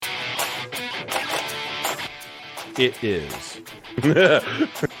It is the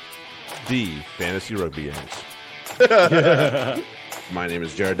Fantasy Rugby Yanks. My name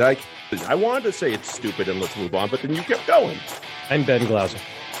is Jared Dyke. I wanted to say it's stupid and let's move on, but then you kept going. I'm Ben Glauser.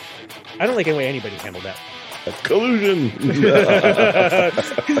 I don't like any way anybody handled that. Collusion.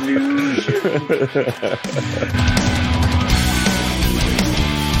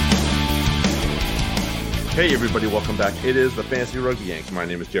 Hey everybody, welcome back. It is the Fantasy Rugby Yanks. My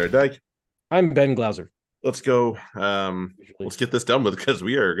name is Jared Dyke. I'm Ben Glauser. Let's go. Let's get this done with because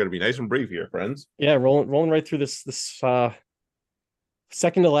we are going to be nice and brief here, friends. Yeah, rolling right through this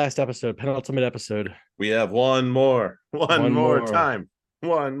second to last episode, penultimate episode. We have one more time.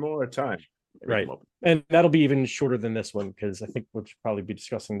 Right. And that'll be even shorter than this one because I think we'll probably be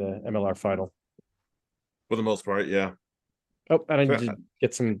discussing the MLR final. For the most part, yeah. Oh, and I need to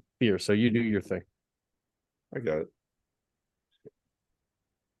get some beer, so you do your thing. I got it.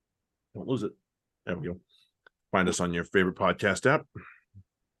 Don't lose it. There we go. Find us on your favorite podcast app.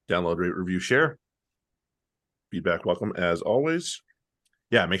 Download, rate, review, share. Feedback welcome as always.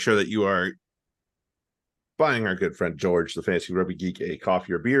 Yeah, make sure that you are buying our good friend George, the Fantasy Rugby Geek, a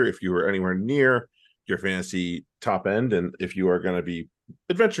coffee or beer if you are anywhere near your fantasy top end, and if you are going to be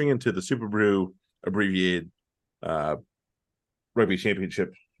adventuring into the Super Brew abbreviated Rugby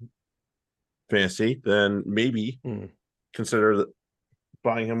Championship fantasy, then maybe consider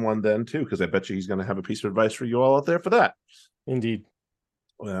buying him one then too, because I bet you he's going to have a piece of advice for you all out there for that. Indeed.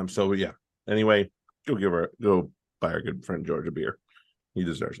 So yeah. Anyway, go buy our good friend George a beer. He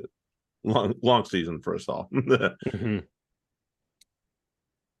deserves it. Long season for us all. Mm-hmm.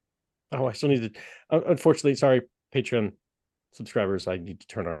 Oh, I still need to. Unfortunately, sorry, Patreon subscribers, I need to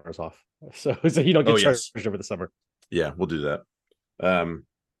turn ours off so you don't get charged over the summer. Yeah, we'll do that.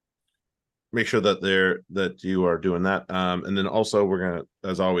 Make sure that you are doing that. And then also we're gonna,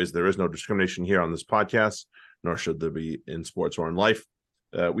 as always, there is no discrimination here on this podcast, nor should there be in sports or in life.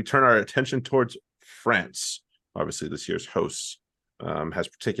 We turn our attention towards France. Obviously, this year's hosts has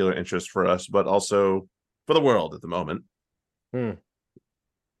particular interest for us, but also for the world at the moment. The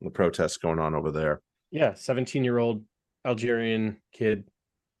protests going on over there. Yeah, 17-year-old Algerian kid,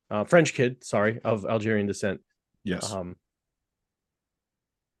 French kid, of Algerian descent. Yes.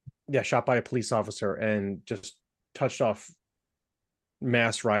 Shot by a police officer and just touched off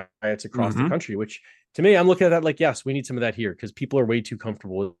mass riots across the country, which to me, I'm looking at that like, yes, we need some of that here because people are way too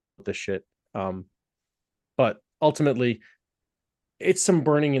comfortable with this shit. But ultimately, it's some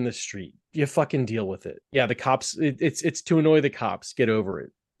burning in the street. You fucking deal with it. Yeah, the cops, it's to annoy the cops. Get over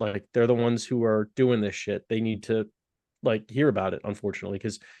it. Like, they're the ones who are doing this shit. They need to hear about it, unfortunately,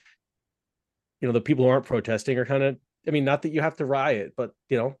 because the people who aren't protesting are kind of, not that you have to riot, but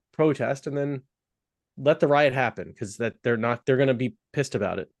protest and then let the riot happen because that they're going to be pissed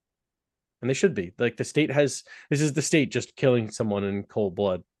about it. And they should be. Like, this is the state just killing someone in cold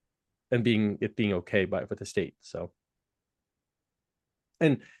blood and being okay with the state. So,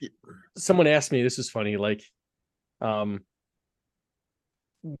 and someone asked me, this is funny, what,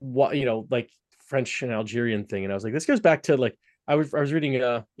 French and Algerian thing. And I was like, this goes back to I was reading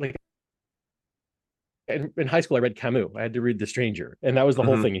in high school, I read Camus. I had to read The Stranger, and that was the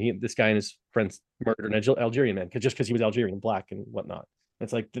whole thing. And this guy and his friends murdered an Algerian man because he was Algerian, black, and whatnot.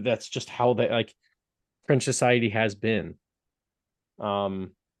 It's like that's just how French society has been, for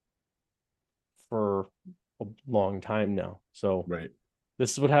a long time now. So right,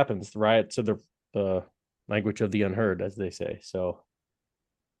 this is what happens. The riots are the language of the unheard, as they say. So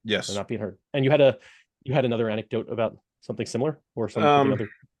yes, they're not being heard. And you had another anecdote about something similar or something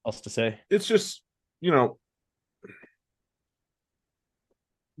else to say. It's just.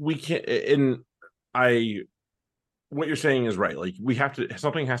 We can't, and what you're saying is right.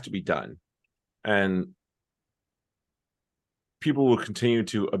 Something has to be done, and people will continue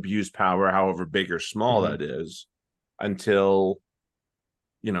to abuse power, however big or small that is, until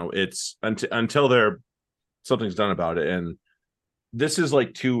until something's done about it. And this is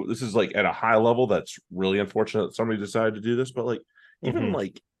at a high level. That's really unfortunate that somebody decided to do this, but even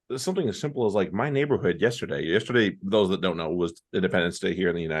something as simple as my neighborhood yesterday, those that don't know, was Independence Day here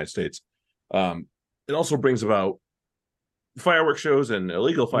in the United States. It also brings about fireworks shows and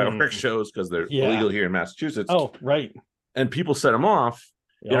illegal fireworks shows because they're illegal here in Massachusetts. Oh, right. And people set them off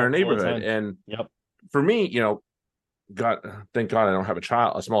in our neighborhood. And for me, thank God I don't have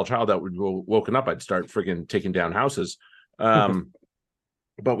a small child that would go woken up. I'd start friggin' taking down houses.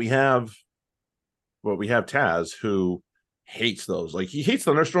 But we have Taz, who hates those. He hates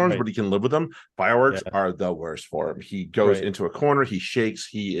thunderstorms, but he can live with them. Fireworks are the worst for him. He goes into a corner, he shakes,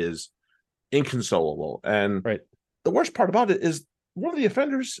 he is inconsolable. And the worst part about it is one of the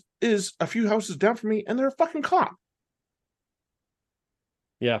offenders is a few houses down from me, and they're a fucking cop.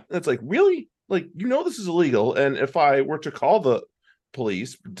 Yeah. And it's like, really? Like, this is illegal. And if I were to call the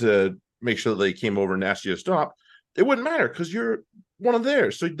police to make sure that they came over and asked you to stop, it wouldn't matter because you're one of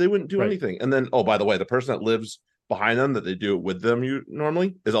theirs. So they wouldn't do anything. And then, oh, by the way, the person that lives behind them that they do it with them you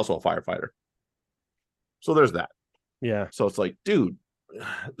normally is also a firefighter. So there's that. Yeah. So it's like, dude.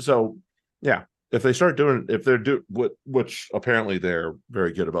 So yeah, if they start doing, if they're which apparently they're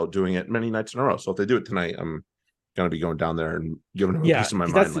very good about doing it many nights in a row. So if they do it tonight, I'm gonna be going down there and giving them a piece of my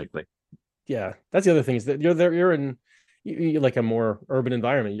mind, likely. Yeah, that's the other thing is that you're there. You're in like a more urban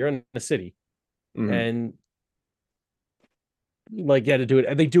environment. You're in a city, and like to do it,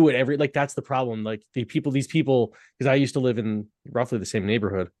 and they do it every. Like that's the problem. Like these people, because I used to live in roughly the same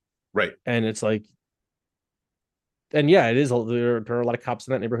neighborhood, right? And it's like, and yeah, it is. There are a lot of cops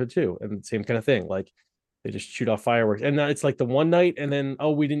in that neighborhood too, and same kind of thing. Like they just shoot off fireworks, and it's like the one night, and then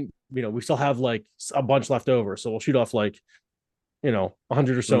we didn't. We still have like a bunch left over, so we'll shoot off like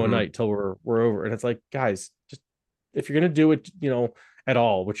 100 or so a night till we're over. And it's like, guys, just if you're gonna do it, at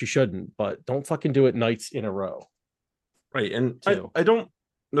all, which you shouldn't, but don't fucking do it nights in a row. Right. And I don't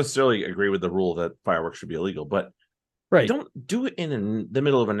necessarily agree with the rule that fireworks should be illegal, but don't do it in the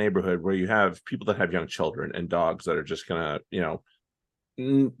middle of a neighborhood where you have people that have young children and dogs that are just gonna,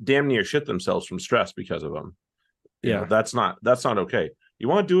 damn near shit themselves from stress because of them. You know, that's not okay. You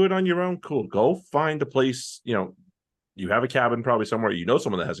want to do it on your own? Cool. Go find a place, you have a cabin probably somewhere,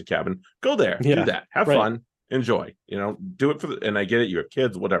 someone that has a cabin, go there, do that, have fun, enjoy, do it and I get it, you have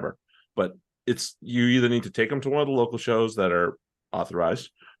kids, whatever, but you either need to take them to one of the local shows that are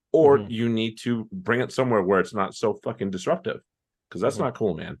authorized, or you need to bring it somewhere where it's not so fucking disruptive, because that's not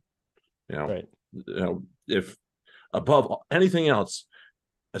cool, man. If above anything else,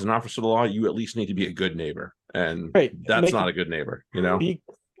 as an officer of the law, you at least need to be a good neighbor, and that's not a good neighbor.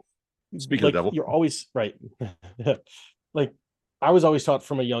 Speaking of the devil, you're always right. Like I was always taught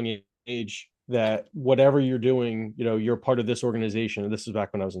from a young age that whatever you're doing, you're part of this organization. And this is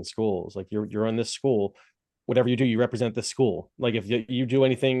back when I was in school. It's like you're in this school. Whatever you do, you represent the school. Like if you do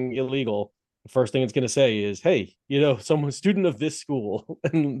anything illegal, the first thing it's going to say is, "Hey, someone student of this school,"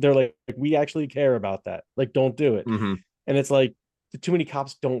 and they're like, "We actually care about that. Like, don't do it." And it's like too many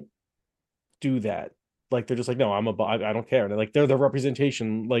cops don't do that. Like they're just like, "No, I don't care." And they're the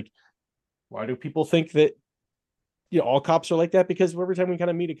representation. Like, why do people think that all cops are like that? Because every time we kind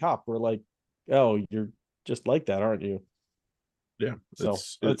of meet a cop, we're like, "Oh, you're just like that, aren't you?" Yeah. So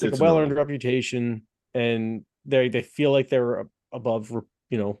it's like a well-earned reputation, and they feel like they're above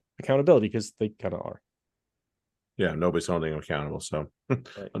accountability, because they kind of are. Yeah, nobody's holding them accountable, so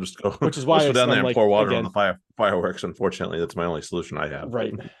I'll just go. Which is why go down there and pour water on the fireworks. Unfortunately, that's my only solution I have.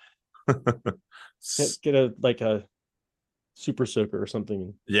 Right. Get a super soaker or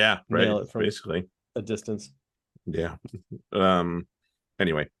something. Yeah, right. Nail it from basically a distance. Yeah.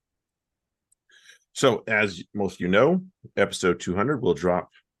 Anyway, so as most episode 200 will drop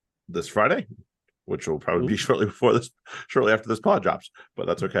this Friday, which will probably be shortly after this pod drops, but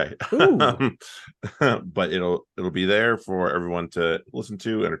that's okay. But it'll be there for everyone to listen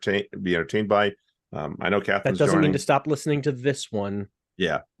to, be entertained by. I know Catherine's that doesn't mean to stop listening to this one.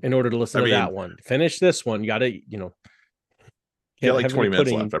 Yeah. In order to listen to that one, finish this one. You got to, get like 20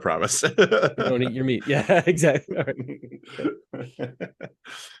 minutes left, I promise. Don't eat your meat. Yeah, exactly.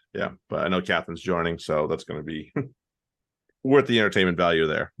 Yeah, but I know Catherine's joining, so that's going to be worth the entertainment value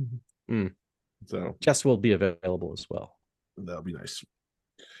there. So Jess will be available as well. That'll be nice.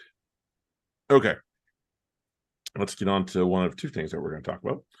 Okay, let's get on to one of two things that we're going to talk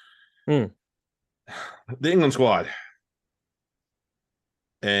about. The England squad,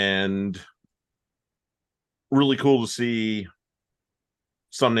 and really cool to see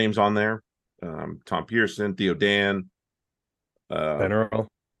some names on there. Tom Pearson, Theo Dan, Ben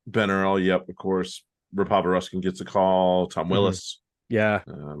Earl, yep, of course. Rapava Ruskin gets a call. Tom Willis,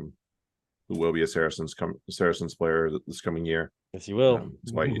 who will be a Saracens player this coming year. Yes, he will.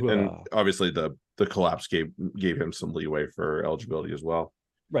 And obviously the collapse gave him some leeway for eligibility as well.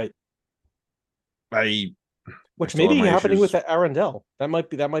 Right. Which may be happening with Arundel. That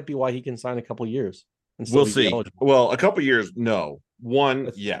might be why he can sign a couple years. We'll see. Well, a couple years, no.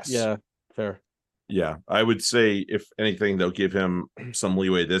 One, yes. Yeah, fair. Yeah, I would say if anything, they'll give him some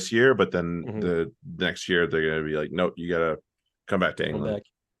leeway this year, but then the next year they're going to be like, nope, you got to come back to England.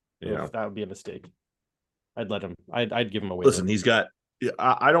 That would be a mistake. I'd let him. I'd give him a waiver. Listen, he's got.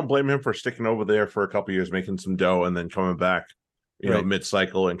 I don't blame him for sticking over there for a couple years, making some dough, and then coming back,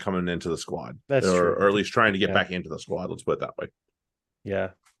 mid-cycle and coming into the squad. That's true. Or at least trying to get back into the squad. Let's put it that way. Yeah.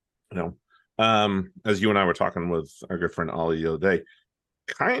 As you and I were talking with our good friend Ollie the other day,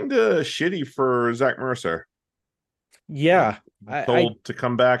 kind of shitty for Zach Mercer. Yeah, I told to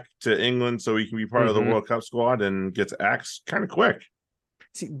come back to England so he can be part of the Mhm. World Cup squad and gets axed kind of quick.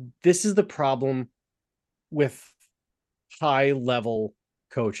 See, this is the problem with high level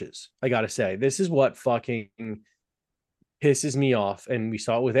coaches. I gotta say, this is what fucking pisses me off. And we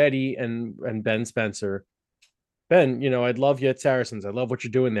saw it with Eddie and Ben Spencer. Ben, I'd love you at Saracens. I love what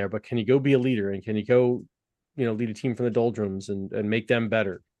you're doing there, but can you go be a leader and can you go, lead a team from the doldrums and make them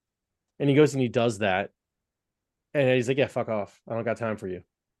better? And he goes and he does that. And he's like, yeah, fuck off. I don't got time for you.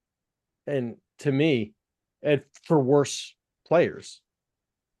 And to me, and for worse players.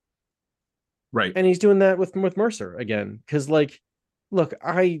 Right. And he's doing that with Mercer again. Cause like, look,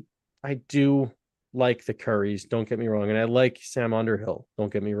 I do like the Currys, don't get me wrong. And I like Sam Underhill,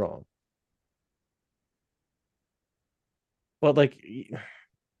 don't get me wrong. But like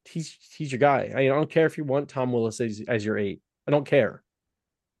he's your guy. I don't care if you want Tom Willis as your 8. I don't care.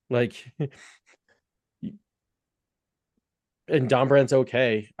 Like and Dombrandt's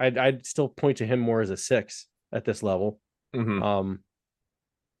okay. I'd still point to him more as a 6 at this level. Mm-hmm.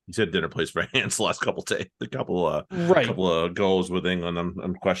 He said dinner place for hands the last couple right. couple of goals with England.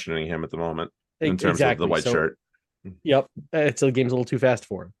 I'm questioning him at the moment in terms Exactly. of the white shirt. Yep, it's a game's a little too fast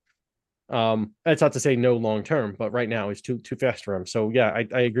for him. That's not to say no long term, but right now he's too fast for him. So yeah,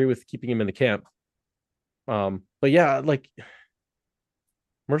 I agree with keeping him in the camp. But yeah, like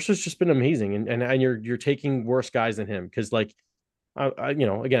Mercer's just been amazing, and you're taking worse guys than him because like,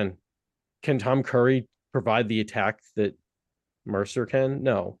 again, can Tom Curry provide the attack that Mercer can?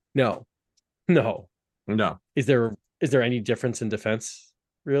 No. Is there any difference in defense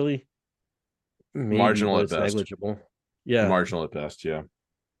really? Maybe, Marginal but at it's best. negligible. Yeah, Marginal at best. Yeah.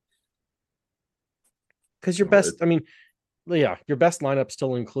 because your best, I mean, yeah, your best lineup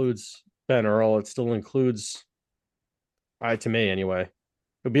still includes Ben Earl. It still includes, to me anyway,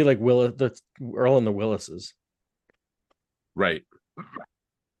 it'd be like the Earl and the Willises. Right.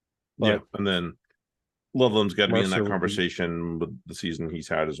 But yeah, and then Loveland's got to be in that Mercer conversation with the season he's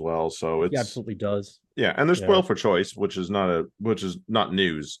had as well. So he absolutely does. yeah, and they're spoiled for choice, which is not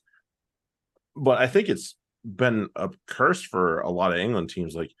news. But I think it's been a curse for a lot of England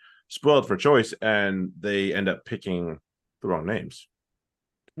teams, like spoiled for choice, and they end up picking the wrong names.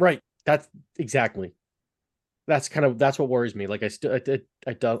 Right. That's exactly. That's what worries me. Like I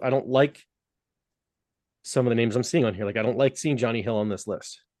don't like some of the names I'm seeing on here. Like I don't like seeing Johnny Hill on this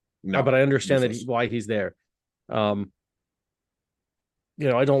list. No, but I understand why he's there. I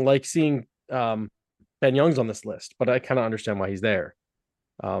don't like seeing Ben Youngs on this list, but I kind of understand why he's there.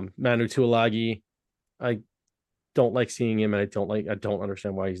 Manu Tuilagi, I don't like seeing him, and I don't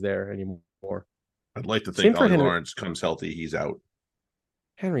understand why he's there anymore. I'd like to think Ollie Lawrence comes healthy, he's out.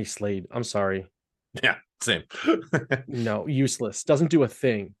 Henry Slade, I'm sorry. Yeah, same. No, useless. Doesn't do a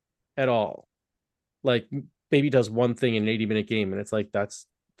thing at all. Like maybe does one thing in an 80-minute game, and it's like that's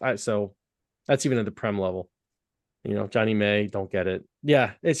even at the Prem level. Johnny May, don't get it.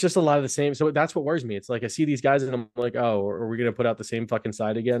 Yeah, it's just a lot of the same. So that's what worries me. It's like I see these guys and I'm like, oh, are we gonna put out the same fucking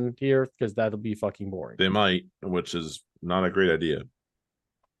side again here? Because that'll be fucking boring. They might, which is not a great idea.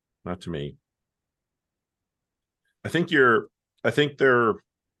 Not to me. I think they're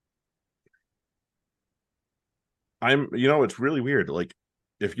it's really weird. Like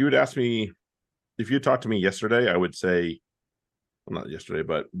if you had talked to me yesterday, I would say, well, not yesterday,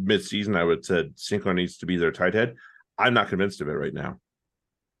 but mid-season, I would said Sinclair needs to be their tight head. I'm not convinced of it right now.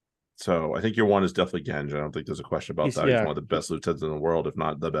 So I think your 1 is definitely Genge. I don't think there's a question about that. He's one of the best lieutenants in the world, if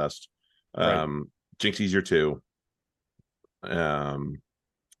not the best. Right. Jinxie's your 2. And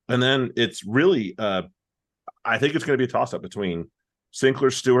then it's really I think it's going to be a toss-up between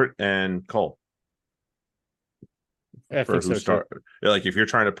Sinclair, Stewart, and Cole. I think so too. Like if you're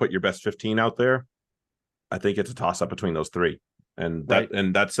trying to put your best 15 out there, I think it's a toss-up between those 3. And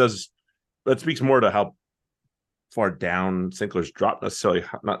that speaks more to how far down Sinclair's dropped,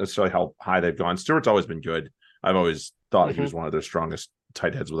 not necessarily how high they've gone. Stewart's always been good. I've always thought he was one of their strongest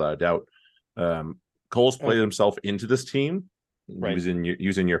tight heads without a doubt. Cole's played himself into this team. Right. He was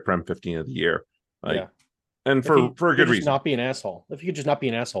using your Prem 15 of the year. And for a good reason. Not be an asshole. If you could just not be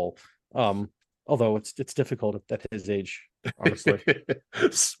an asshole. Although it's difficult at his age, honestly.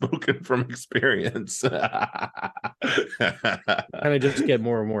 Spoken from experience. And I just get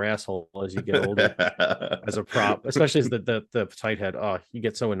more and more asshole as you get older as a prop, especially as the tight head. Oh, you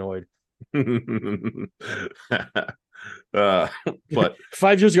get so annoyed. But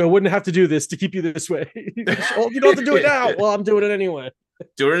 5 years ago, I wouldn't have to do this to keep you this way. You don't have to do it now. Well, I'm doing it anyway.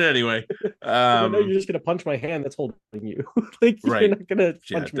 Doing it anyway. You're just gonna punch my hand that's holding you. Like right. You're not gonna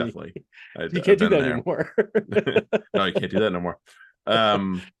punch me. Definitely. You can't do that anymore. No, you can't do that no more.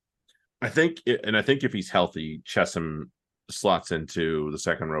 I think if he's healthy, Chessum slots into the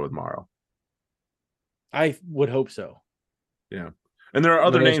second row with Morrow. I would hope so. Yeah. And there are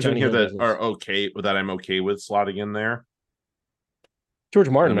other But as names in Johnny here Hill that business. are okay that I'm okay with slotting in there. George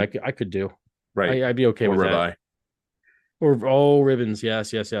Martin, I could do. Right. I'd be okay Or with ribeye. that. Or Ribbons.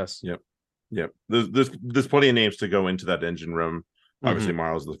 Yes. Yep. There's plenty of names to go into that engine room. Obviously,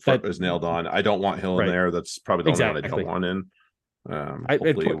 Morrow's is nailed on. I don't want Hill in there. That's probably the only one I don't want in.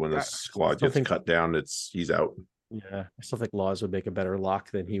 Hopefully, when the squad gets cut down, he's out. Yeah, I still think Laws would make a better lock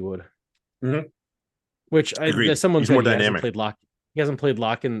than he would. Mm-hmm. Which someone he's said more he dynamic. hasn't played lock. He hasn't played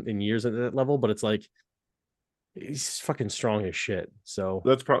lock in years at that level, but it's like he's fucking strong as shit. So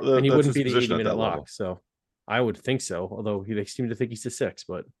that's probably and he wouldn't be the position 80-minute lock. level. So I would think so. Although they seem to think he's the 6,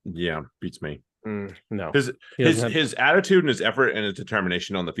 but yeah, beats me. No, his attitude and his effort and his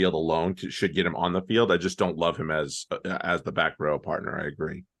determination on the field alone should get him on the field. I just don't love him as the back row partner. I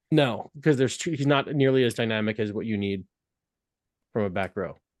agree. No, because he's not nearly as dynamic as what you need from a back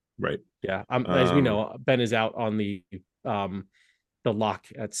row. Right. Yeah. As we know, Ben is out on the lock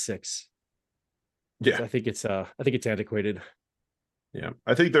at 6. Yeah. So I think it's antiquated. Yeah.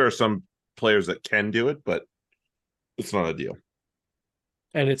 I think there are some players that can do it, but it's not ideal.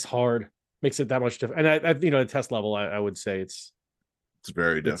 And it's hard. Makes it that much different. And I at test level, I would say it's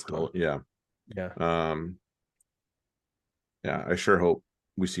very difficult. Yeah. Yeah. Yeah. I sure hope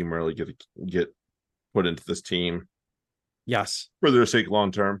we see Murley get put into this team. Yes. For their sake,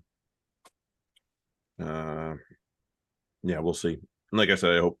 long term. Yeah, we'll see. And like I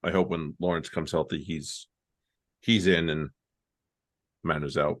said, I hope when Lawrence comes healthy, he's in and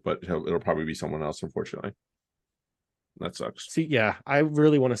Manu's out, but it'll probably be someone else, unfortunately. That sucks. See, yeah, I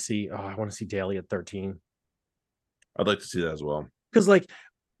really want to see. I want to see Daly at 13. I'd like to see that as well. Because, like,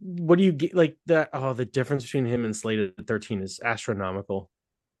 what do you get? Like that? Oh, the difference between him and Slade at 13 is astronomical.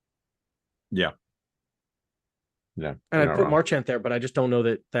 Yeah. Yeah. And I put Marchant there, but I just don't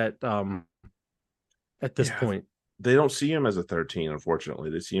know that at this point they don't see him as a 13. Unfortunately,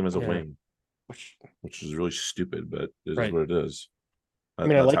 they see him as a wing, which is really stupid, but it is what it is. I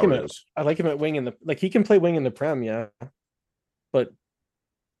mean, I like him at wing he can play wing in the Prem, yeah. But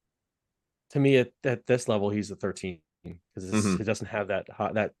to me, at this level, he's a 13 because he doesn't have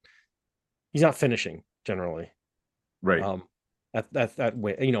that he's not finishing generally, right? At that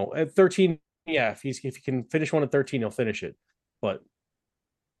way, at 13, yeah. If he can finish one at 13, he'll finish it, but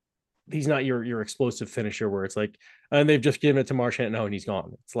he's not your explosive finisher where it's like, and they've just given it to Marchant now and he's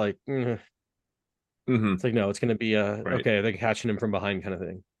gone. It's like. It's like, no, it's going to be okay, they're catching him from behind kind of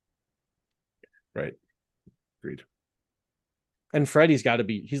thing. Right. Agreed. And Freddie's got to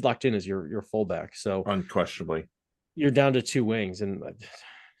be, he's locked in as your fullback. So unquestionably, you're down to 2 wings. And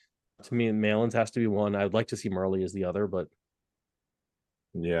to me, Malins has to be one. I'd like to see Murley as the other, but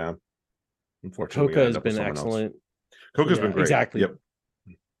yeah, unfortunately, Coca has been excellent. Coca's been great. Exactly. Yep.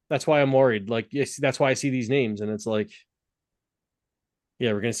 That's why I'm worried. Like, yes, that's why I see these names, and it's like,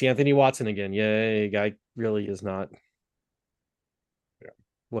 yeah, we're gonna see Anthony Watson again. Yay, guy really is not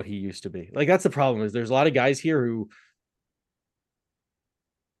what he used to be. Like, that's the problem. Is there's a lot of guys here who,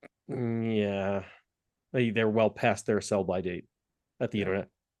 they're well past their sell-by date at the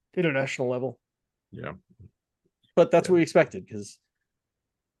international level. Yeah, but that's what we expected because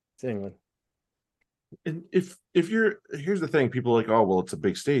it's England. And if you're, here's the thing, people are like, oh well, it's a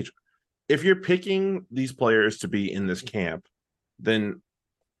big stage. If you're picking these players to be in this camp, then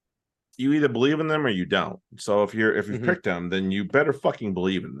you either believe in them or you don't. So if you picked them, then you better fucking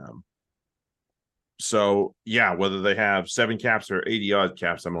believe in them. So yeah, whether they have 7 caps or 80 odd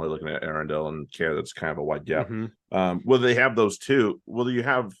caps, I'm only looking at Arundel and Care. That's kind of a wide gap. Whether they have those two, whether you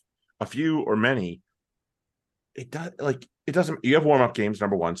have a few or many, it doesn't. You have warm up games,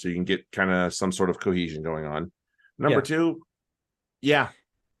 number one, so you can get kind of some sort of cohesion going on. Number two, you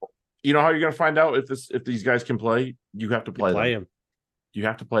know how you're going to find out if these guys can play. You have to play them. You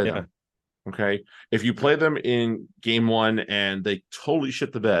have to play them. Okay. If you play them in game 1 and they totally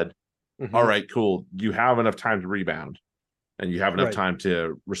shit the bed, all right, cool. You have enough time to rebound, and you have enough time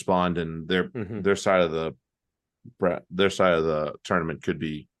to respond. And their side of the tournament could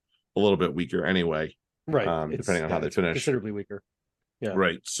be a little bit weaker anyway, right? Depending on how they finish, considerably weaker. Yeah,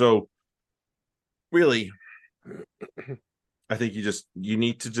 right. So really, I think you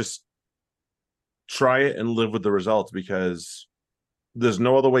need to just try it and live with the results, because there's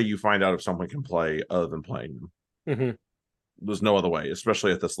no other way you find out if someone can play other than playing them. There's no other way,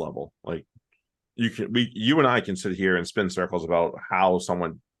 especially at this level. Like you and I can sit here and spin circles about how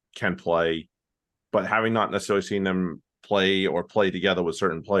someone can play, but having not necessarily seen them play or play together with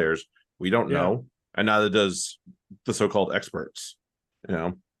certain players, we don't know, and neither does the so-called experts.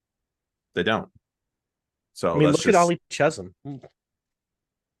 They don't. So I mean, that's look at just. Ollie Chesum,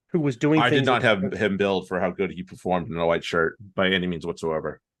 who was doing I did things not have him billed for how good he performed in a white shirt by any means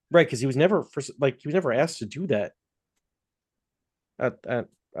whatsoever. right, because he was never asked to do that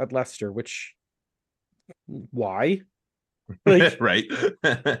at Leicester. Which why? Like, Right.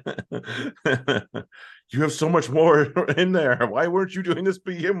 You have so much more in there. Why weren't you doing this to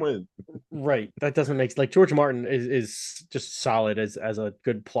begin with? right, that doesn't make like George Martin is just solid as a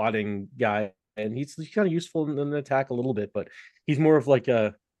good plotting guy, and he's kind of useful in the attack a little bit, but he's more of like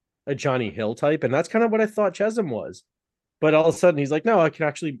a Johnny Hill type, and that's kind of what I thought Chesum was. But all of a sudden, he's like, no, I can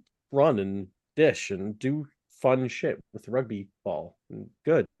actually run and dish and do fun shit with rugby ball. And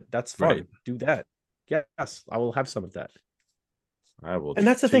good, that's fun. Right. Do that. Yes, I will have some of that. I will. And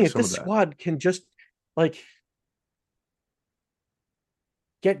that's the thing. take If some this of that. squad can just like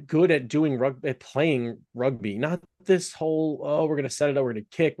get good at doing rugby, at playing rugby, not this whole, oh, we're gonna set it up, we're gonna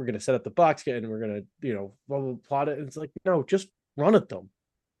kick, we're gonna set up the box, and we're gonna, we'll plot it. It's like, no, just run at them.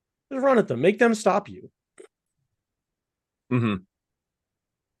 Just run at them. Make them stop you. Mhm.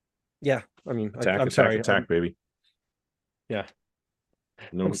 Yeah, I mean, Attack, I'm attack, sorry. attack, baby. Yeah,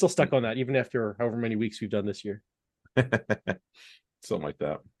 No, I'm still stuck on that, even after however many weeks we've done this year. something like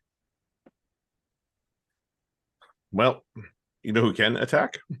that. Well, you know who can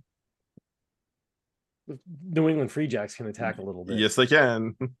attack? New England Free Jacks can attack a little bit. Yes, they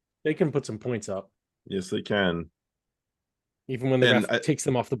can. They can put some points up, Yes, they can. even when the And ref takes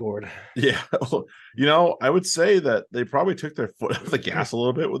them off the board. Yeah, I would say that they probably took their foot off the gas a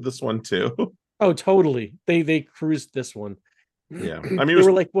little bit with this one too. Oh, totally. They cruised this one. Yeah, I mean, They it was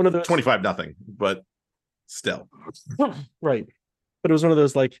were like one of those 25-0, but still. right. But it was one of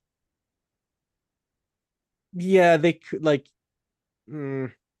those like, yeah, they could like, I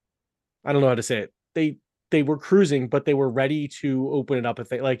don't know how to say it. They were cruising, but they were ready to open it up if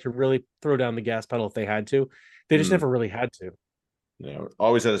they like to really throw down the gas pedal if they had to. They just never really had to. Yeah,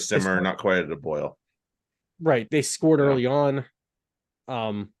 always at a simmer, not quite at a boil. Right. They scored early on.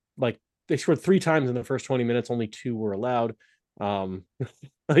 Like they scored 3 times in the first 20 minutes, only 2 were allowed.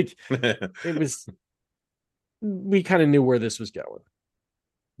 Like it was, we kind of knew where this was going.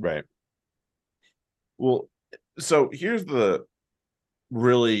 Right. Well, so here's the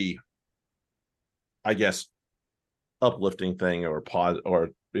really, I guess, uplifting thing or pause or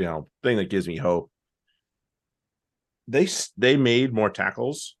thing that gives me hope. They made more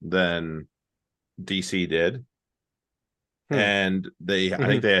tackles than DC did. And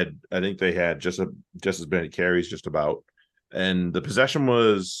I think they had just as many carries, just about, and the possession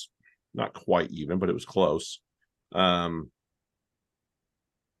was not quite even, but it was close. And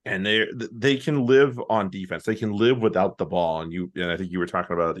they can live on defense. They can live without the ball. And I think you were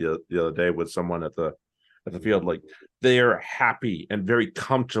talking about it the other day with someone at the field. Like, they are happy and very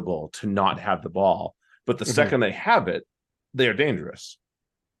comfortable to not have the ball, but the second they have it, they are dangerous.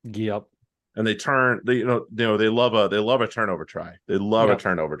 Yep. And they love a turnover try. They love a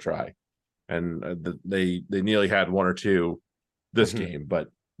turnover try, and they nearly had 1 or 2 this game. But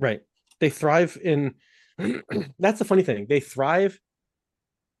right, they thrive in. That's the funny thing. They thrive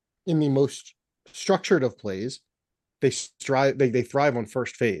in the most structured of plays. They thrive on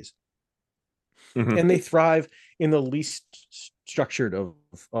first phase, and they thrive in the least structured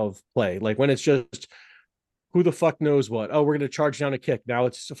of play. Like when it's just, who the fuck knows what? Oh, we're going to charge down a kick. Now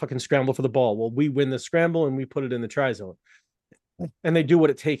it's a fucking scramble for the ball. Well, we win the scramble and we put it in the try zone. And they do what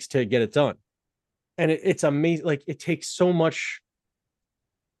it takes to get it done. And it's amazing. Like, it takes so much.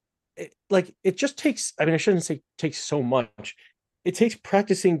 It just takes, I mean, I shouldn't say takes so much. It takes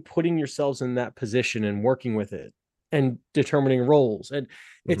practicing putting yourselves in that position and working with it and determining roles. And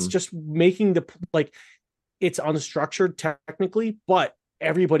it's just making it's unstructured technically, but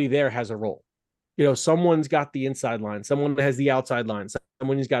everybody there has a role. Someone's got the inside line, someone has the outside line,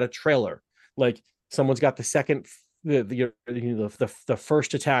 someone's got a trailer, like someone's got the second, the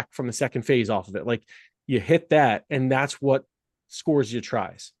first attack from the second phase off of it. Like, you hit that, and that's what scores you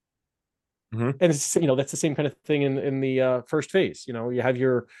tries. And it's, that's the same kind of thing in the first phase. You have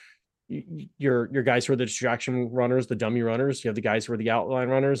your guys who are the distraction runners, the dummy runners. You have the guys who are the outline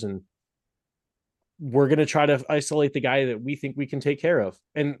runners, and we're going to try to isolate the guy that we think we can take care of.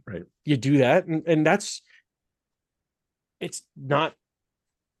 And you do that. And it's not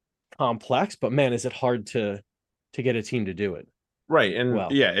complex, but man, is it hard to get a team to do it. Right. And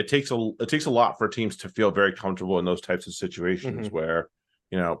it takes a lot for teams to feel very comfortable in those types of situations where,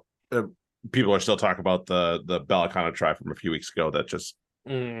 people are still talking about the Bellicano try from a few weeks ago that just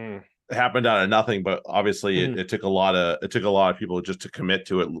happened out of nothing. But obviously it took a lot of people just to commit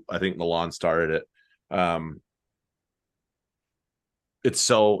to it. I think Milan started it. it's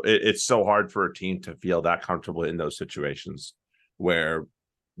so hard for a team to feel that comfortable in those situations where,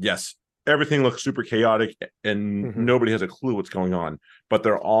 yes, everything looks super chaotic and nobody has a clue what's going on, but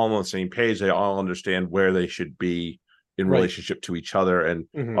they're all on the same page. They all understand where they should be in relationship to each other. And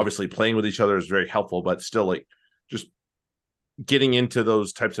obviously playing with each other is very helpful, but still, like, just getting into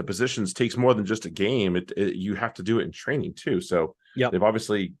those types of positions takes more than just a game. You have to do it in training too. So they've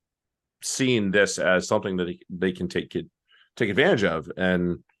obviously seen this as something that they can take advantage of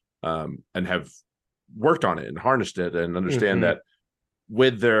and have worked on it and harnessed it and understand that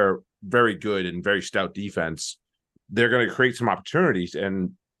with their very good and very stout defense, they're going to create some opportunities,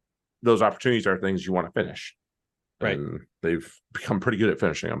 and those opportunities are things you want to finish. Right. And they've become pretty good at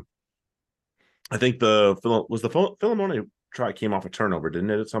finishing them. I think the Philomone try came off a turnover, didn't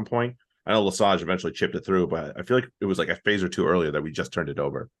it, at some point? I know Lesage eventually chipped it through, but I feel like it was like a phase or two earlier that we just turned it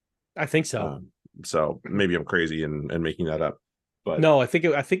over. I think so. So maybe I'm crazy and making that up. But no, I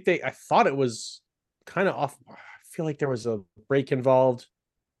thought it was kind of off. I feel like there was a break involved.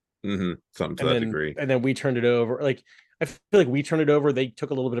 Something to that degree. And then we turned it over. Like, I feel like we turned it over. They took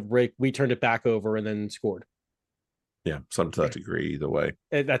a little bit of break. We turned it back over and then scored. Yeah, something to that degree. Either way,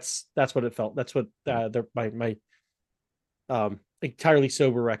 that's what it felt. That's what my entirely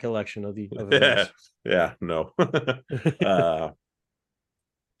sober recollection of the no.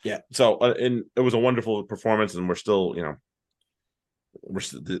 So and it was a wonderful performance, and we're still,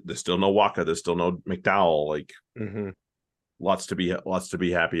 there's still no Waka, there's still no McDowell. Like, lots to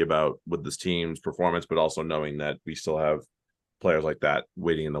be happy about with this team's performance, but also knowing that we still have players like that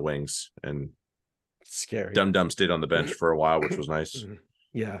waiting in the wings. And scary. Dum stayed on the bench for a while, which was nice.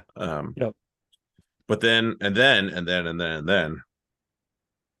 Yeah. But then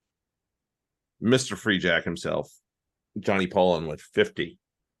Mr. Free Jack himself, Johnny Pollin, with 50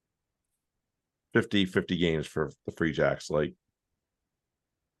 games for the Free Jacks. Like,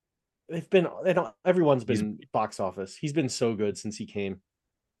 everyone's been box office. He's been so good since he came.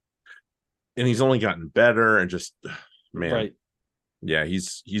 And he's only gotten better, and just, man. Right. Yeah,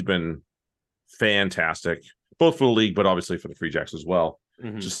 he's been fantastic, both for the league, but obviously for the Free Jacks as well.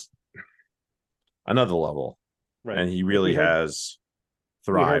 Just another level. Right. And he really has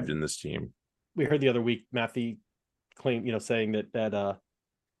thrived in this team. We heard the other week Matthew claim, saying that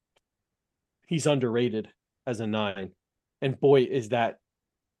he's underrated as a 9. And boy, is that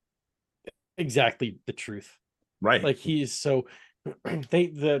exactly the truth. Right. Like, he's so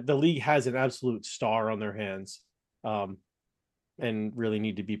the league has an absolute star on their hands, and really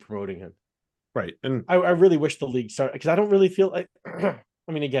need to be promoting him. Right. And I really wish the league started, because I don't really feel like I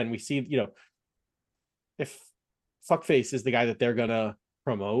mean, again, we see, if Fuckface is the guy that they're gonna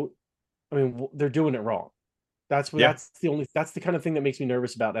promote, I mean, they're doing it wrong. That's the kind of thing that makes me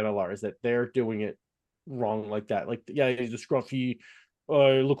nervous about MLR, is that they're doing it wrong like that. Like, yeah, he's a scruffy,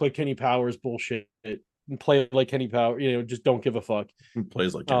 look like Kenny Powers bullshit, and play like Kenny Powers, just don't give a fuck. He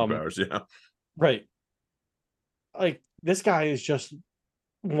plays like Kenny Powers, yeah. Right. Like, this guy is just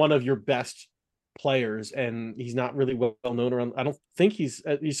one of your best players, and he's not really well known around. I don't think he's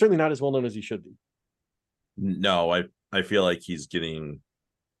certainly not as well known as he should be. No, I feel like there's been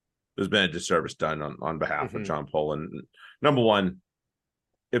a disservice done on behalf of John Pollin. Number one,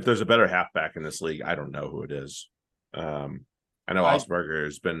 if there's a better halfback in this league, I don't know who it is. I know Osberger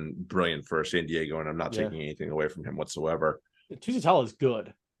has been brilliant for San Diego, and I'm not taking anything away from him whatsoever. Tusitala is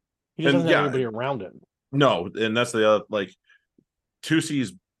good. He just doesn't have anybody around him. No, and that's the other, like,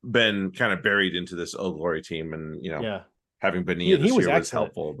 Tusi's been kind of buried into this Old Glory team, and having Bonilla this year was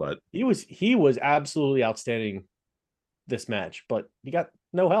helpful, but he was absolutely outstanding this match, but he got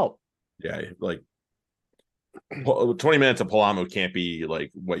no help. Yeah, like 20 minutes of Palamu can't be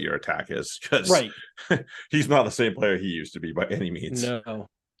like what your attack is, because he's not the same player he used to be by any means.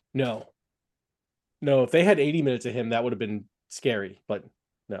 No. If they had 80 minutes of him, that would have been scary, but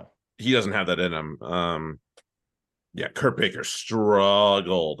no. He doesn't have that in him. Kurt Baker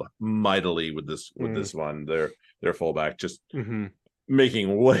struggled mightily with this one. Their fullback just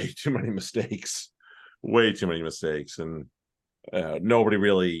making way too many mistakes, and nobody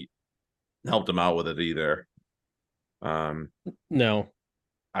really helped him out with it either. No,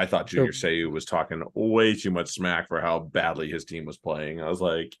 I thought Junior Seau was talking way too much smack for how badly his team was playing. I was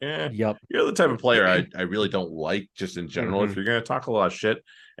like, you're the type of player I really don't like, just in general. If you're going to talk a lot of shit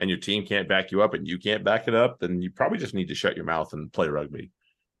and your team can't back you up and you can't back it up, then you probably just need to shut your mouth and play rugby.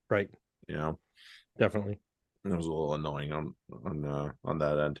 Right. It Definitely. was a little annoying on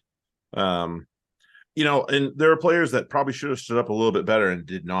that end. And there are players that probably should have stood up a little bit better and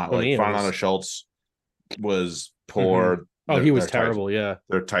did not. Like Fernando Schultz was poor. Oh, he was terrible.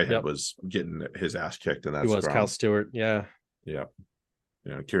 Their tight head was getting his ass kicked, and that's Cal Stewart. Yeah.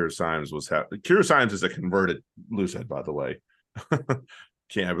 Kira Symes Kira Symes is a converted loosehead, by the way.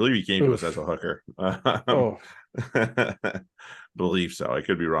 I believe he came to us as a hooker. Oh, Believe so. I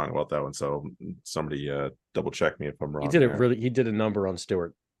could be wrong about that one. So somebody double check me if I'm wrong. he did a number on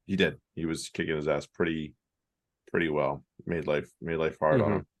Stewart. He did. He was kicking his ass pretty well. Made life hard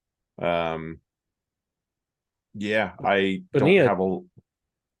on him. Yeah, I don't have a.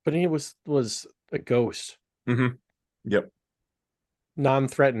 But he was a ghost. Mm-hmm. Yep.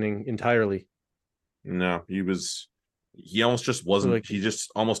 Non-threatening entirely. No, he almost just wasn't. Like, he just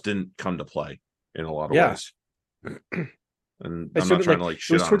almost didn't come to play in a lot of ways. And I'm not trying to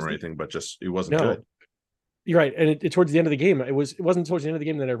shit on him or anything, but just it wasn't good. You're right. And towards the end of the game, it wasn't towards the end of the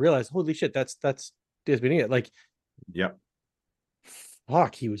game that I realized, holy shit, that's Diaz Bonilla. Like, yep.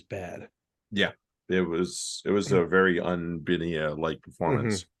 Fuck, he was bad. Yeah. It was a very un-Bonilla like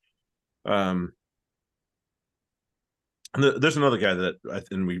performance. Mm-hmm. And there's another guy that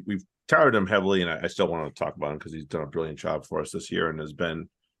and we've touted him heavily, and I still want to talk about him because he's done a brilliant job for us this year and has been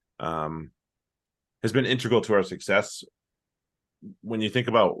integral to our success. When you think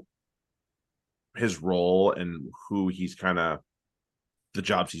about his role and who he's kind of the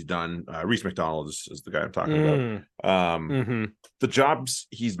jobs he's done, Reese McDonald is the guy I'm talking about. The jobs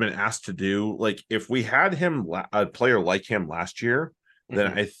he's been asked to do, like if we had him a player like him last year,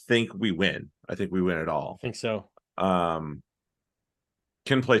 then I think we win. I think we win it all. I think so.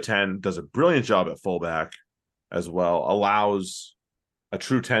 Can play 10, does a brilliant job at fullback as well, allows a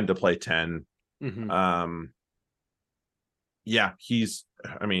true 10 to play 10. Yeah,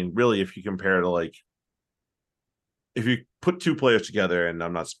 really, if you compare to if you put two players together, and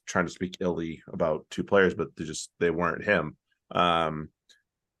I'm not trying to speak illy about two players, but they weren't him.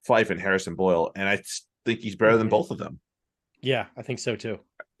 Fife and Harrison Boyle, and I think he's better than both of them. Yeah, I think so too.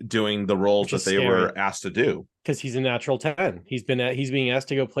 Doing the roles that they were asked to do, because he's a natural 10. He's being asked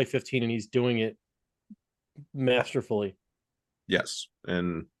to go play 15, and he's doing it masterfully. Yes,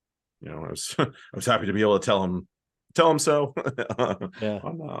 and I was happy to be able to tell him so.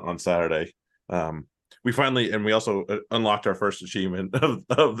 On Saturday. We finally, and we also unlocked our first achievement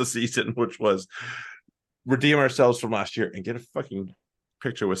of the season, which was redeem ourselves from last year and get a fucking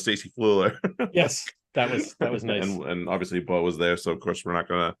picture with Stacy Flueller. Yes, that was nice. And obviously Bo was there, so of course we're not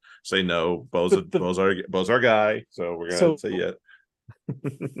gonna say no. Bo's our guy, so we're gonna say yeah.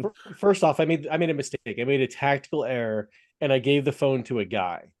 First off, I made a mistake. I made a tactical error, and I gave the phone to a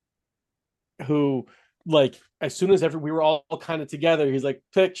guy who, as soon as we were all kind of together, he's like,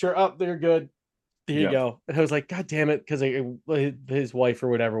 picture up, they're good. Here you go. And I was like, God damn it, because his wife or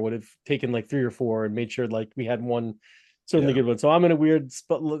whatever would have taken 3 or 4 and made sure we had one certainly good one. So I'm in a weird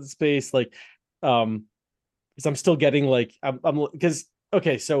space, because I'm still getting I'm because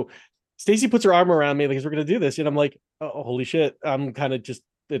okay, so Stacy puts her arm around me because we're gonna do this, and I'm like, oh, holy shit, I'm kind of just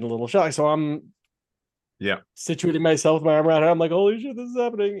in a little shock. So I'm situating myself with my arm around her. I'm like, holy shit, this is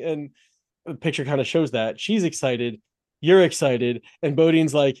happening, and the picture kind of shows that she's excited, you're excited, and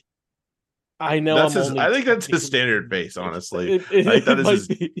Bodine's like, I know. I think that's his standard face, honestly.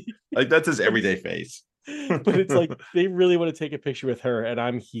 That's his everyday face. But it's they really want to take a picture with her, and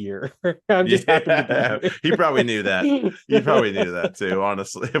I'm here. I'm just happy to be here. He probably knew that. He probably knew that too,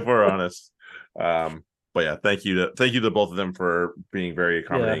 honestly, if we're honest. But yeah, thank you to both of them for being very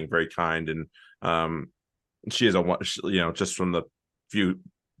accommodating, very kind, and she is just from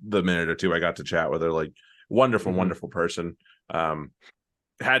the minute or two I got to chat with her, wonderful person.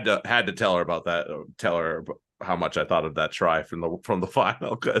 Had to tell her how much I thought of that try from the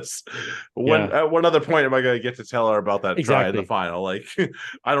final, because at one other point am I going to get to tell her about that try in the final? I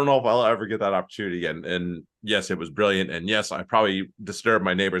don't know if I'll ever get that opportunity again. And yes, it was brilliant, and yes, I probably disturbed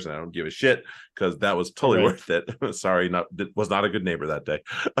my neighbors, and I don't give a shit because that was totally worth it. Sorry, was not a good neighbor that day.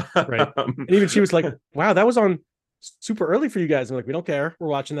 Right. And even she was like, wow, that was on super early for you guys. I'm like, we don't care, we're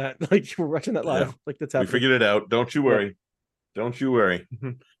watching that. We're watching that live. That's happening. We figured it out, don't you worry. Don't you worry.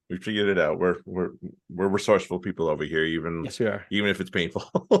 We figured it out. We're resourceful people over here, even yes, we are. Even if it's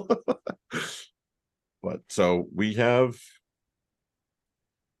painful. But so we have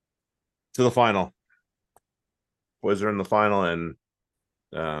to the final. Boys are in the final, and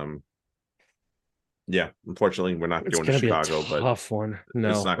unfortunately we're not going to Chicago. But tough one.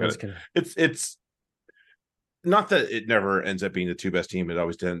 No, it's not gonna. It's not that it never ends up being the two best team. It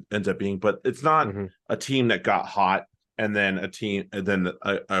always ends up being, but it's not a team that got hot and then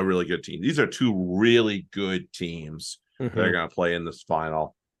a really good team. These are two really good teams that are going to play in this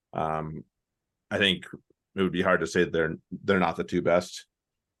final. I think it would be hard to say they're not the two best,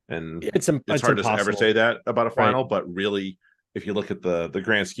 and it's hard impossible to ever say that about a final. Right. But really, if you look at the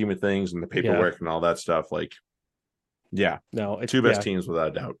grand scheme of things and the paperwork and all that stuff, Yeah. No, it's Two best teams without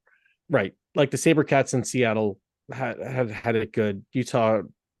a doubt. Right. Like the SaberCats in Seattle had it good. Utah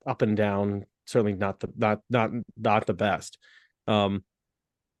up and down, certainly not the best.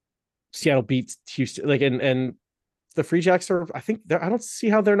 Seattle beats Houston, like, and the Free Jacks are, I think I don't see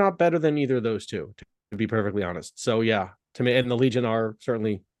how they're not better than either of those two, to be perfectly honest. So yeah, to me, and the Legion are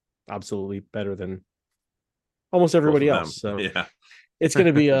certainly absolutely better than almost everybody else. So yeah, it's going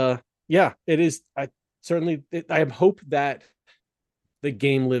to be yeah, it is. I hope that the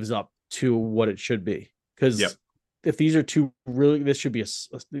game lives up to what it should be, because if these are two really, this should be a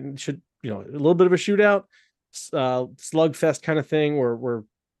little bit of a shootout, slugfest kind of thing, where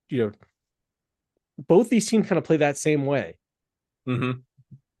both these teams kind of play that same way.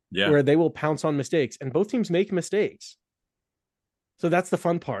 Yeah, where they will pounce on mistakes, and both teams make mistakes. So that's the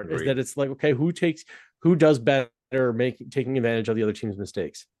fun part. Agreed. Is that it's like, okay, who does better taking advantage of the other team's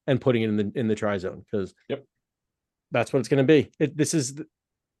mistakes and putting it in the try zone, because that's what it's going to be.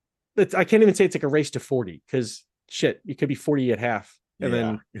 I can't even say it's like a race to 40, because shit, you could be 40 at half and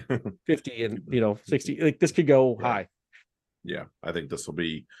then 50 and 60. Like, this could go high. Yeah, I think this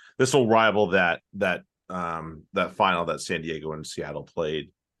will rival that final that San Diego and Seattle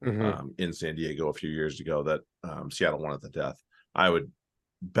played in San Diego a few years ago, that Seattle won at the death. I would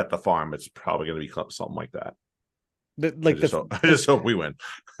bet the farm it's probably going to be something like that. I just hope we win.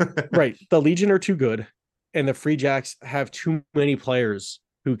 Right. The Legion are too good, and the Free Jacks have too many players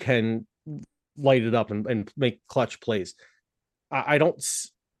who can light it up and make clutch plays. I'm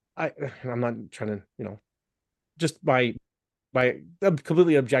not trying to, just by a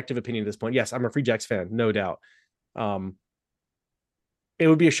completely objective opinion at this point. Yes, I'm a Free Jacks fan, no doubt. It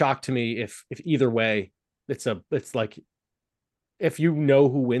would be a shock to me if either way, it's like, if who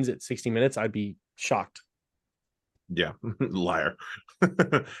wins at 60 minutes, I'd be shocked. Yeah, liar.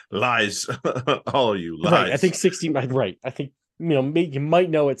 Lies. All of you lies. Right. I think 60, right. I think, you might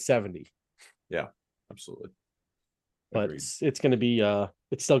know at 70. Yeah, absolutely. But it's going to be,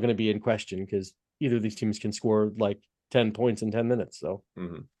 it's still going to be in question, because either of these teams can score like 10 points in 10 minutes. So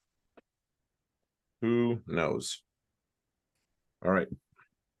who knows? All right.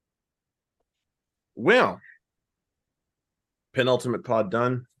 Well, penultimate pod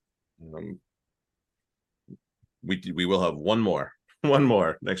done. We will have one more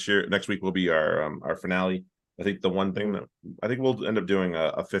next year. Next week will be our finale. I think the one thing that I think we'll end up doing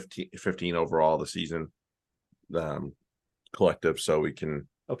a 15 overall the season collective, so we can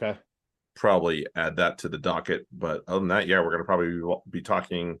probably add that to the docket. But other than that, we're going to probably be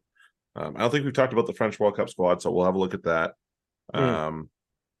talking. I don't think we've talked about the French World Cup squad, so we'll have a look at that.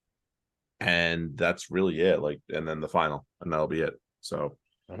 And that's really it. And then the final, and that'll be it. So,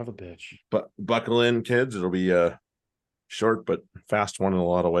 son of a bitch. But buckle in, kids. It'll be a short but fast one in a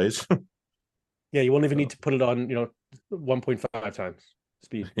lot of ways. Yeah, you won't even need to put it on, 1.5 times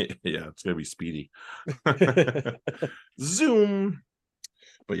speed. Yeah, it's gonna be speedy. Zoom.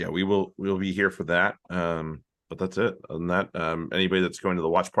 But yeah, we'll be here for that. But that's it. Other than that, anybody that's going to the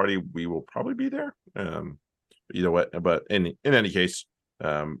watch party, we will probably be there. Either way, but in any case,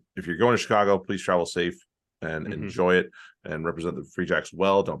 if you're going to Chicago, please travel safe and enjoy it, and represent the Free Jacks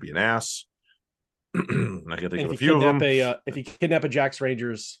well. Don't be an ass. I can think of a few of them. If you kidnap a Jacks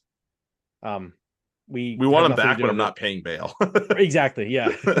Rangers, we want them back, but I'm not paying bail. Exactly. Yeah.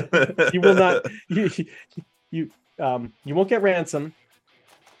 You will not. You won't get ransom.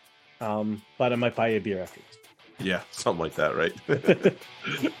 But I might buy you a beer afterwards. Yeah, something like that, right?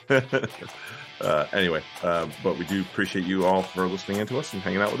 Anyway, but we do appreciate you all for listening in to us and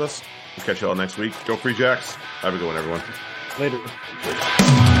hanging out with us. We'll catch you all next week. Go Free Jacks. Have a good one, everyone. Later.